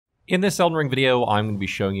In this Elden Ring video, I'm going to be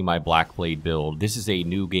showing you my Black Blade build. This is a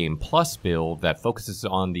New Game Plus build that focuses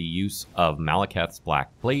on the use of Maliketh's Black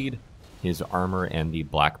Blade, his armor, and the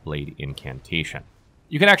Black Blade incantation.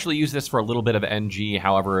 You can actually use this for a little bit of NG,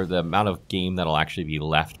 however, the amount of game that'll actually be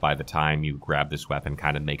left by the time you grab this weapon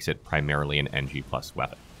kind of makes it primarily an NG Plus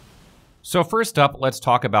weapon. So first up, let's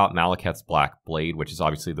talk about Maliketh's Black Blade, which is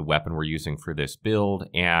obviously the weapon we're using for this build,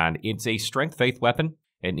 and it's a strength faith weapon.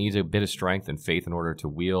 It needs a bit of strength and faith in order to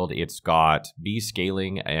wield. It's got B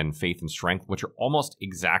scaling and faith and strength, which are almost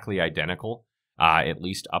exactly identical, at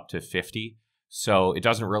least up to 50. So it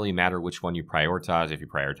doesn't really matter which one you prioritize. If you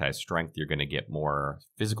prioritize strength, you're going to get more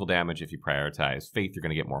physical damage. If you prioritize faith, you're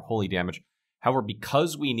going to get more holy damage. However,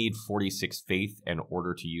 because we need 46 faith in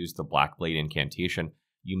order to use the Black Blade incantation,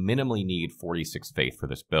 you minimally need 46 faith for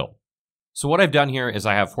this build. So what I've done here is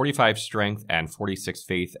I have 45 strength and 46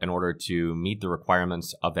 faith in order to meet the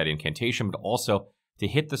requirements of that incantation, but also to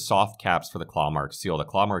hit the soft caps for the Clawmark Seal. The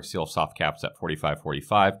Clawmark Seal soft caps at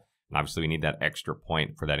 45-45, and obviously we need that extra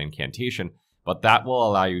point for that incantation, but that will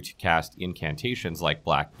allow you to cast incantations like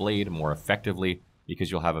Black Blade more effectively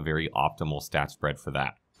because you'll have a very optimal stat spread for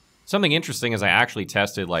that. Something interesting is I actually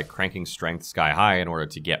tested like cranking strength sky high in order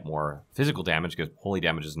to get more physical damage because holy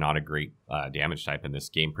damage is not a great damage type in this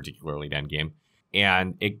game, particularly in endgame.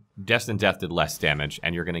 And Destined Death did less damage,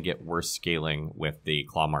 and you're going to get worse scaling with the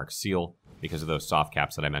Clawmark Seal because of those soft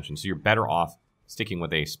caps that I mentioned. So you're better off sticking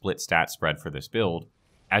with a split stat spread for this build.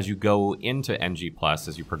 As you go into NG+,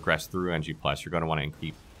 as you progress through NG+, you're going to want to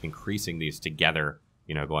keep increasing these together,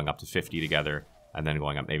 you know, going up to 50 together, and then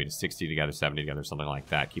going up maybe to 60 together, 70 together, something like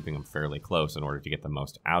that, keeping them fairly close in order to get the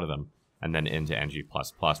most out of them. And then into NG++,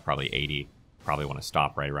 probably 80, probably want to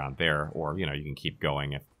stop right around there, or, you know, you can keep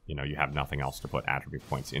going if, you know, you have nothing else to put attribute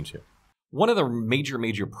points into. One of the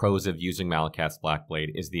major pros of using Maliketh's Black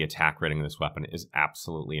Blade is the attack rating of this weapon is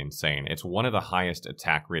absolutely insane. It's one of the highest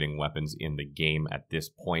attack rating weapons in the game at this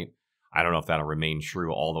point. I don't know if that'll remain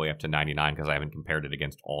true all the way up to 99 because I haven't compared it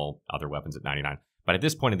against all other weapons at 99. But at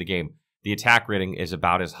this point in the game, the attack rating is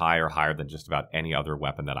about as high or higher than just about any other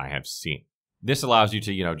weapon that I have seen. This allows you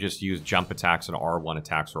to, you know, just use jump attacks and R1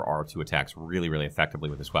 attacks or R2 attacks really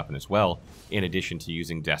effectively with this weapon as well, in addition to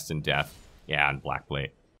using Destined Death and Black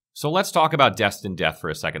Blade. So let's talk about Destined Death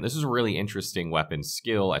for a second. This is a really interesting weapon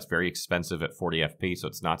skill. It's very expensive at 40 FP, so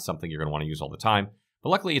it's not something you're going to want to use all the time. But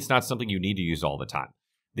luckily, it's not something you need to use all the time.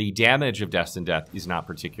 The damage of Destined Death is not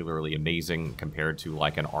particularly amazing compared to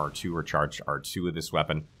like an R2 or Charged R2 of this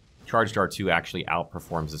weapon. Charged R2 actually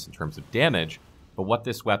outperforms this in terms of damage, but what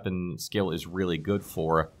this weapon skill is really good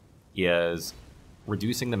for is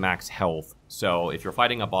reducing the max health. So if you're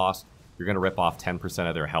fighting a boss, you're going to rip off 10%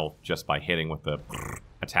 of their health just by hitting with the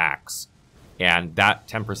attacks, and that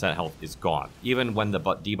 10% health is gone. Even when the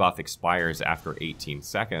debuff expires after 18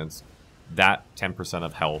 seconds, that 10%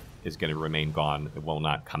 of health is going to remain gone. It will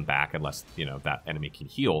not come back unless, you know, that enemy can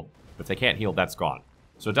heal. But if they can't heal, that's gone.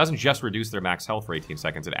 So it doesn't just reduce their max health for 18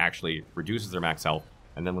 seconds, it actually reduces their max health,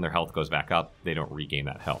 and then when their health goes back up, they don't regain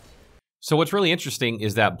that health. So what's really interesting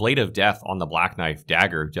is that Blade of Death on the Black Knife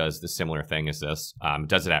Dagger does the similar thing as this. It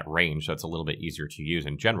does it at range, so it's a little bit easier to use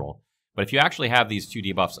in general. But if you actually have these two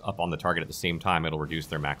debuffs up on the target at the same time, it'll reduce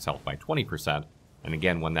their max health by 20%, and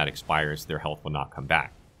again, when that expires, their health will not come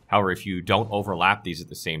back. However, if you don't overlap these at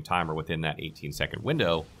the same time or within that 18-second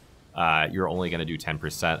window, you're only going to do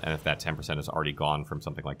 10%, and if that 10% is already gone from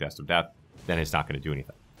something like Destined Death, then it's not going to do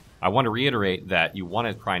anything. I want to reiterate that you want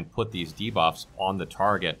to try and put these debuffs on the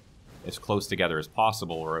target as close together as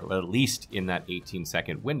possible, or at least in that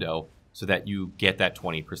 18-second window, so that you get that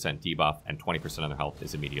 20% debuff and 20% of their health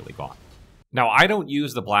is immediately gone. Now, I don't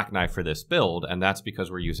use the Black Knife for this build, and that's because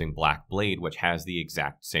we're using Black Blade, which has the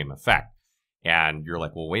exact same effect. And you're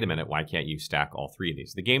like, well, wait a minute, why can't you stack all three of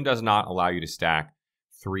these? The game does not allow you to stack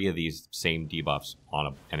 3 of these same debuffs on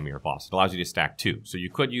an enemy or boss. It allows you to stack 2. So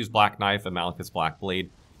you could use Black Knife and Maliketh's Black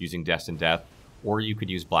Blade using Destined Death, or you could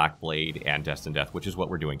use Black Blade and Destined Death, which is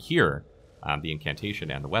what we're doing here, the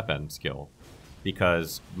incantation and the weapon skill,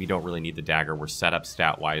 because we don't really need the dagger. We're set up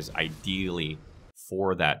stat-wise ideally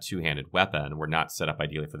for that two-handed weapon. We're not set up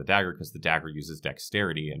ideally for the dagger because the dagger uses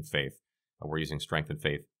dexterity and faith. We're using strength and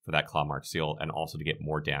faith for that Clawmark Seal, and also to get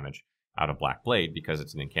more damage out of Black Blade because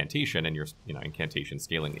it's an incantation, and your incantation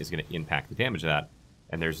scaling is going to impact the damage of that,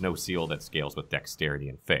 and there's no seal that scales with dexterity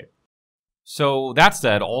and faith. So that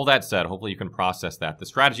said, all that said, hopefully you can process that. The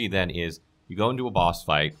strategy then is you go into a boss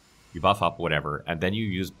fight, you buff up whatever, and then you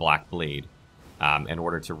use Black Blade in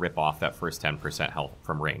order to rip off that first 10% health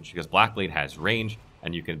from range, because Black Blade has range,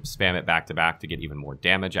 and you can spam it back to back to get even more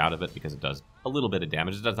damage out of it because it does a little bit of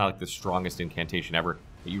damage. It does not like the strongest incantation ever,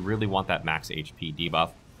 but you really want that max HP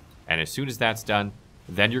debuff. And as soon as that's done,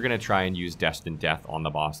 then you're going to try and use Destined Death on the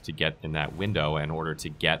boss to get in that window in order to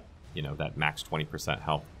get, you know, that max 20%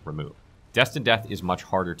 health removed. Destined Death is much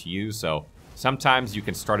harder to use, so sometimes you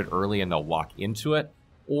can start it early and they'll walk into it,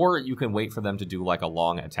 or you can wait for them to do like a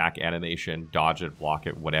long attack animation, dodge it, block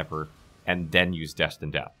it, whatever, and then use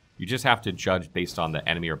Destined Death. You just have to judge based on the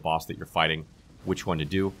enemy or boss that you're fighting which one to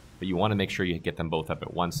do, but you want to make sure you get them both up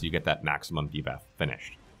at once so you get that maximum debuff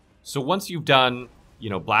finished. So once you've done, you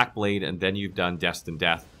know, Black Blade and then you've done Destined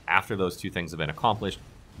Death, after those two things have been accomplished,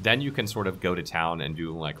 then you can sort of go to town and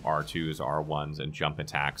do like R2s, R1s, and jump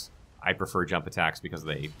attacks. I prefer jump attacks because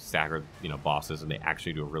they stagger, you know, bosses and they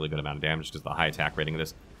actually do a really good amount of damage because of the high attack rating of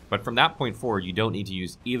this. But from that point forward, you don't need to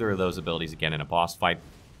use either of those abilities again in a boss fight.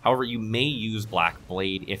 However, you may use Black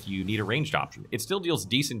Blade if you need a ranged option. It still deals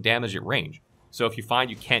decent damage at range. So if you find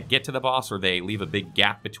you can't get to the boss or they leave a big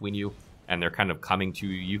gap between you and they're kind of coming to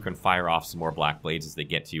you, you can fire off some more Black Blades as they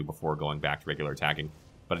get to you before going back to regular attacking.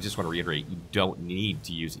 But I just want to reiterate, you don't need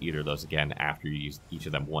to use either of those again after you use each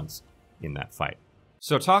of them once in that fight.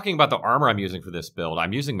 So talking about the armor I'm using for this build,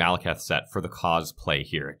 I'm using Maliketh set for the cosplay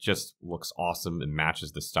here. It just looks awesome and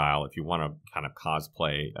matches the style. If you want to kind of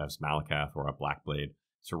cosplay as Maliketh or a Black Blade,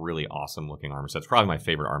 it's a really awesome looking armor set. It's probably my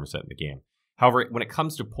favorite armor set in the game. However, when it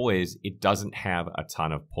comes to poise, it doesn't have a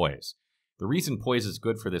ton of poise. The reason poise is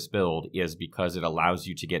good for this build is because it allows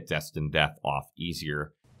you to get Destined Death off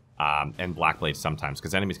easier, and Black Blade sometimes,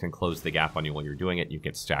 because enemies can close the gap on you while you're doing it, and you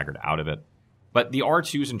get staggered out of it. But the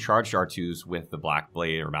R2s and charged R2s with the Black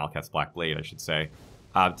Blade, or Maliketh's Black Blade, I should say,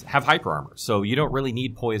 have hyper armor. So you don't really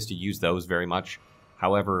need poise to use those very much.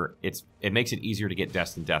 However, it makes it easier to get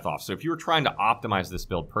Destined Death off. So if you were trying to optimize this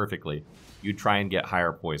build perfectly, you'd try and get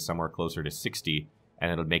higher poise, somewhere closer to 60,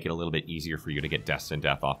 and it'll make it a little bit easier for you to get Destined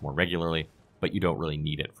Death off more regularly, but you don't really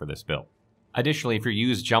need it for this build. Additionally, if you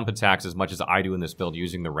use jump attacks as much as I do in this build,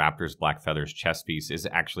 using the Raptor's Black Feathers chest piece is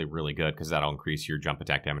actually really good because that'll increase your jump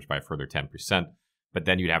attack damage by a further 10%. But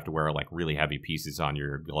then you'd have to wear like really heavy pieces on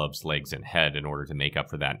your gloves, legs, and head in order to make up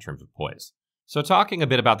for that in terms of poise. So talking a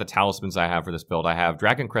bit about the talismans I have for this build, I have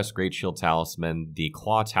Dragon Crest Great Shield Talisman, the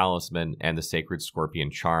Claw Talisman, and the Sacred Scorpion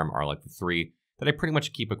Charm are like the three that I pretty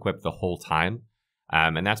much keep equipped the whole time.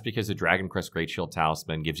 And that's because the Dragon Crest Great Shield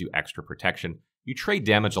Talisman gives you extra protection. You trade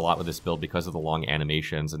damage a lot with this build because of the long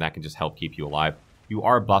animations, and that can just help keep you alive. You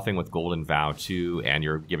are buffing with Golden Vow too, and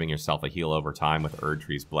you're giving yourself a heal over time with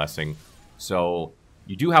Erdtree's Blessing. So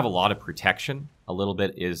you do have a lot of protection. A little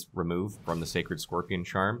bit is removed from the Sacred Scorpion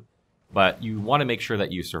Charm, but you want to make sure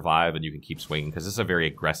that you survive and you can keep swinging because this is a very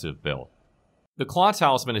aggressive build. The Claw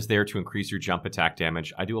Talisman is there to increase your jump attack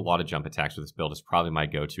damage. I do a lot of jump attacks with this build. It's probably my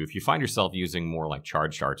go-to. If you find yourself using more like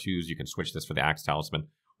charged R2s, you can switch this for the Axe Talisman,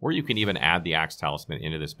 or you can even add the Axe Talisman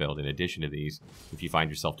into this build in addition to these if you find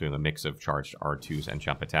yourself doing a mix of charged R2s and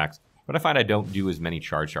jump attacks. But I find I don't do as many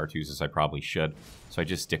charged R2s as I probably should, so I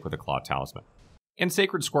just stick with the Claw Talisman. And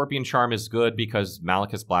Sacred Scorpion Charm is good because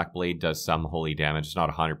Maliketh's Black Blade does some holy damage. It's not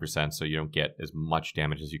 100%, so you don't get as much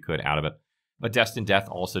damage as you could out of it. But Destined Death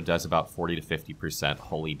also does about 40 to 50%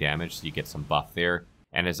 holy damage, so you get some buff there.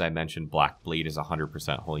 And as I mentioned, Black Blade is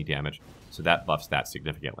 100% holy damage, so that buffs that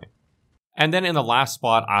significantly. And then in the last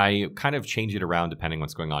spot, I kind of change it around depending on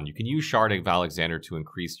what's going on. You can use Shard of Alexander to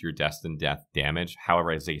increase your Destined Death damage.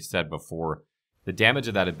 However, as I said before, the damage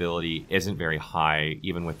of that ability isn't very high,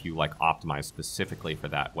 even with you like optimized specifically for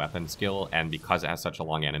that weapon skill. And because it has such a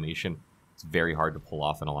long animation, it's very hard to pull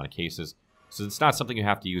off in a lot of cases. So it's not something you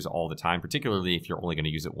have to use all the time, particularly if you're only going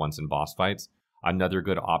to use it once in boss fights. Another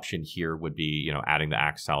good option here would be, adding the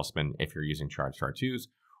Axe Talisman if you're using charged R2s,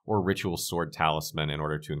 or Ritual Sword Talisman in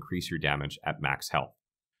order to increase your damage at max health.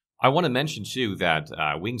 I want to mention too that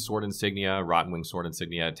Winged Sword Insignia, Rotten Winged Sword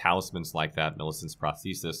Insignia, talismans like that, Millicent's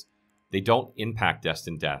Prosthesis, they don't impact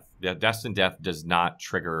Destined Death. Destined Death does not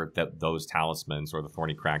trigger those talismans or the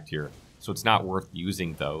Thorny Crag tier, so it's not worth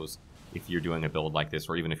using those if you're doing a build like this,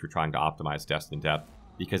 or even if you're trying to optimize Destined Death,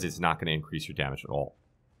 because it's not going to increase your damage at all.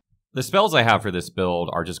 The spells I have for this build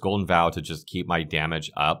are just Golden Vow to just keep my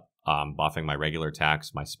damage up, buffing my regular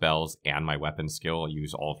attacks, my spells, and my weapon skill. I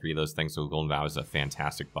use all three of those things, so Golden Vow is a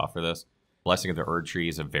fantastic buff for this. Blessing of the Erdtree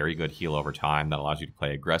is a very good heal over time that allows you to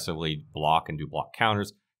play aggressively, block and do block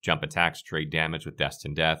counters, jump attacks, trade damage with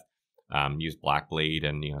Destined Death, use Black Blade,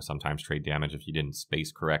 and sometimes trade damage if you didn't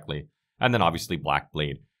space correctly. And then obviously Black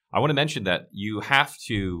Blade. I want to mention that you have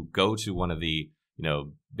to go to one of the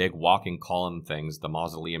big walking column things, the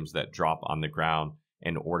mausoleums that drop on the ground,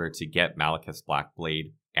 in order to get Maliketh's Black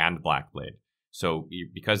Blade and Black Blade. So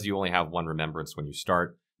because you only have one remembrance when you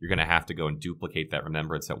start, you're going to have to go and duplicate that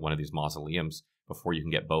remembrance at one of these mausoleums before you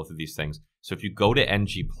can get both of these things. So if you go to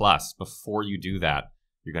NG+, before you do that,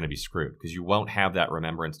 you're going to be screwed because you won't have that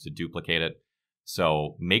remembrance to duplicate it.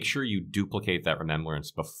 So make sure you duplicate that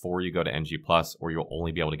remembrance before you go to NG+, or you'll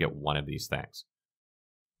only be able to get one of these things.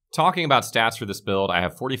 Talking about stats for this build, I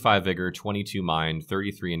have 45 Vigor, 22 Mind,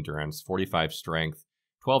 33 Endurance, 45 Strength,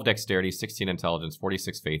 12 Dexterity, 16 Intelligence,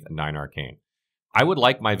 46 Faith, and 9 Arcane. I would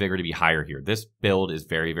like my Vigor to be higher here. This build is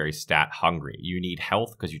very, very stat hungry. You need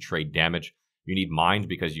Health because you trade damage. You need Mind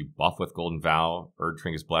because you buff with Golden Vow,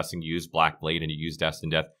 Erdtring's Blessing, you use Black Blade, and you use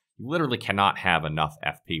Destined Death. You literally cannot have enough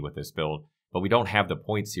FP with this build, but we don't have the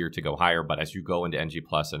points here to go higher. But as you go into NG+,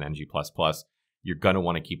 and NG++, you're going to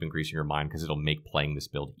want to keep increasing your Mind because it'll make playing this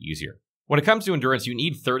build easier. When it comes to Endurance, you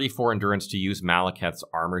need 34 Endurance to use Maliketh's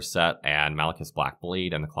armor set and Maliketh's Black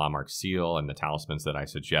Blade and the Clawmark Seal and the Talismans that I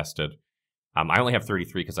suggested. I only have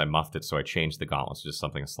 33 because I muffed it, so I changed the gauntlets to just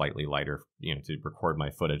something slightly lighter, to record my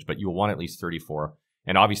footage. But you'll want at least 34.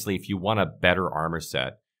 And obviously, if you want a better armor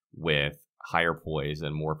set with higher poise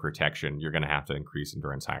and more protection, you're going to have to increase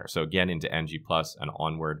Endurance higher. So again, into NG+ and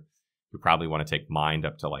onward, you probably want to take Mind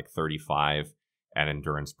up to like 35 and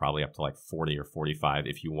Endurance probably up to like 40 or 45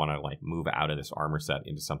 if you want to like move out of this armor set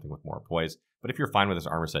into something with more poise. But if you're fine with this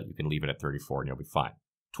armor set, you can leave it at 34 and you'll be fine.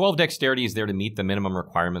 12 Dexterity is there to meet the minimum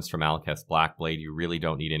requirements for Maliketh's Black Blade. You really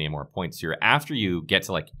don't need any more points here. After you get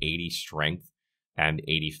to like 80 Strength and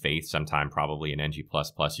 80 Faith, sometime probably in NG++,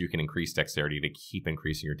 you can increase Dexterity to keep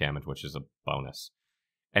increasing your damage, which is a bonus.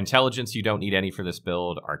 Intelligence, you don't need any for this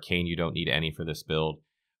build. Arcane, you don't need any for this build.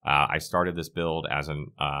 I started this build as an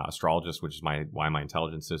Astrologist, which is why my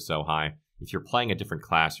Intelligence is so high. If you're playing a different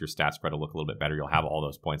class, your stat spread will look a little bit better. You'll have all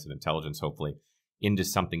those points in Intelligence, hopefully, into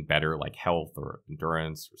something better like Health or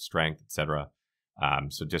Endurance or Strength, etc.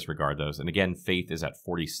 So disregard those. And again, Faith is at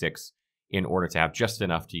 46 in order to have just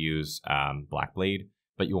enough to use Black Blade,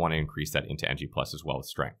 but you want to increase that into NG+ as well with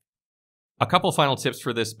Strength. A couple final tips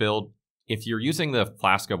for this build. If you're using the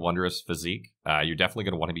Flask of Wondrous Physique, you're definitely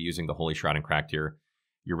going to want to be using the Holy Shroud and Cracked here.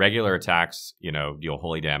 Your regular attacks, deal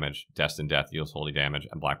holy damage, Destined Death deals holy damage,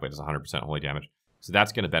 and Black Blade is 100% holy damage. So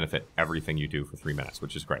that's going to benefit everything you do for 3 minutes,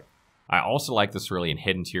 which is great. I also like this really in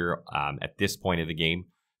Hidden Tier at this point of the game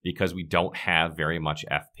because we don't have very much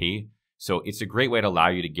FP. So it's a great way to allow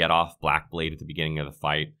you to get off Black Blade at the beginning of the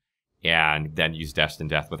fight and then use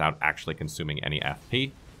Destined Death without actually consuming any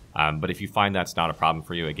FP. But if you find that's not a problem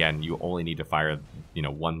for you, again, you only need to fire,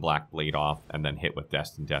 one Black Blade off and then hit with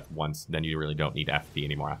Destined Death once. Then you really don't need FP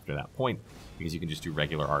anymore after that point because you can just do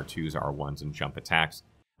regular R2s, R1s, and jump attacks.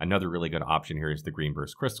 Another really good option here is the Green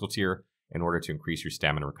Burst Crystal Tier in order to increase your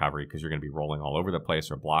stamina recovery because you're going to be rolling all over the place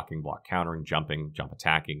or blocking, block countering, jumping, jump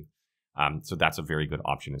attacking. So that's a very good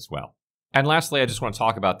option as well. And lastly, I just want to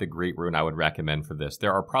talk about the Great Rune I would recommend for this.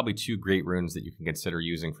 There are probably 2 Great Runes that you can consider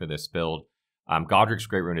using for this build. Godric's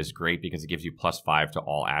Great Rune is great because it gives you +5 to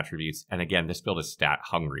all attributes. And again, this build is stat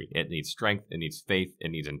hungry. It needs Strength, it needs Faith, it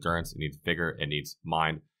needs Endurance, it needs Vigor, it needs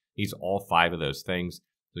Mind. It needs all 5 of those things.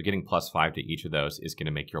 So getting +5 to each of those is going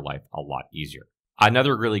to make your life a lot easier.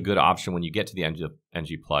 Another really good option when you get to the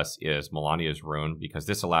NG+ is Melania's Rune because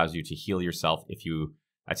this allows you to heal yourself if you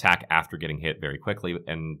attack after getting hit very quickly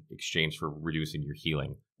in exchange for reducing your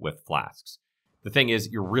healing with flasks. The thing is,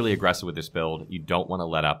 you're really aggressive with this build. You don't want to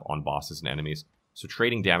let up on bosses and enemies. So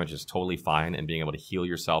trading damage is totally fine, and being able to heal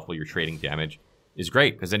yourself while you're trading damage is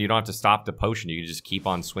great because then you don't have to stop the potion. You can just keep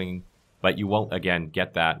on swinging, but you won't, again,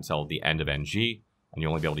 get that until the end of NG, and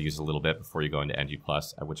you'll only be able to use a little bit before you go into NG+,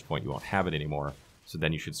 at which point you won't have it anymore. So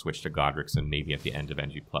then you should switch to Godric's, and maybe at the end of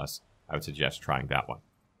NG+, I would suggest trying that one.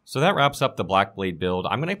 So that wraps up the Black Blade build.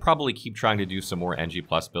 I'm going to probably keep trying to do some more NG+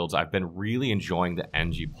 builds. I've been really enjoying the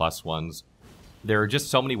NG+ ones. There are just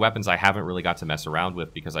so many weapons I haven't really got to mess around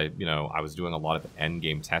with because I was doing a lot of end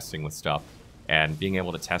game testing with stuff, and being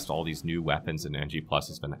able to test all these new weapons in NG+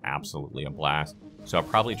 has been absolutely a blast. So I'll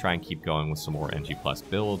probably try and keep going with some more NG+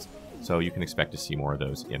 builds, so you can expect to see more of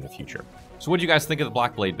those in the future. So what do you guys think of the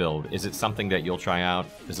Black Blade build? Is it something that you'll try out?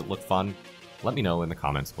 Does it look fun? Let me know in the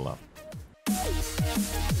comments below.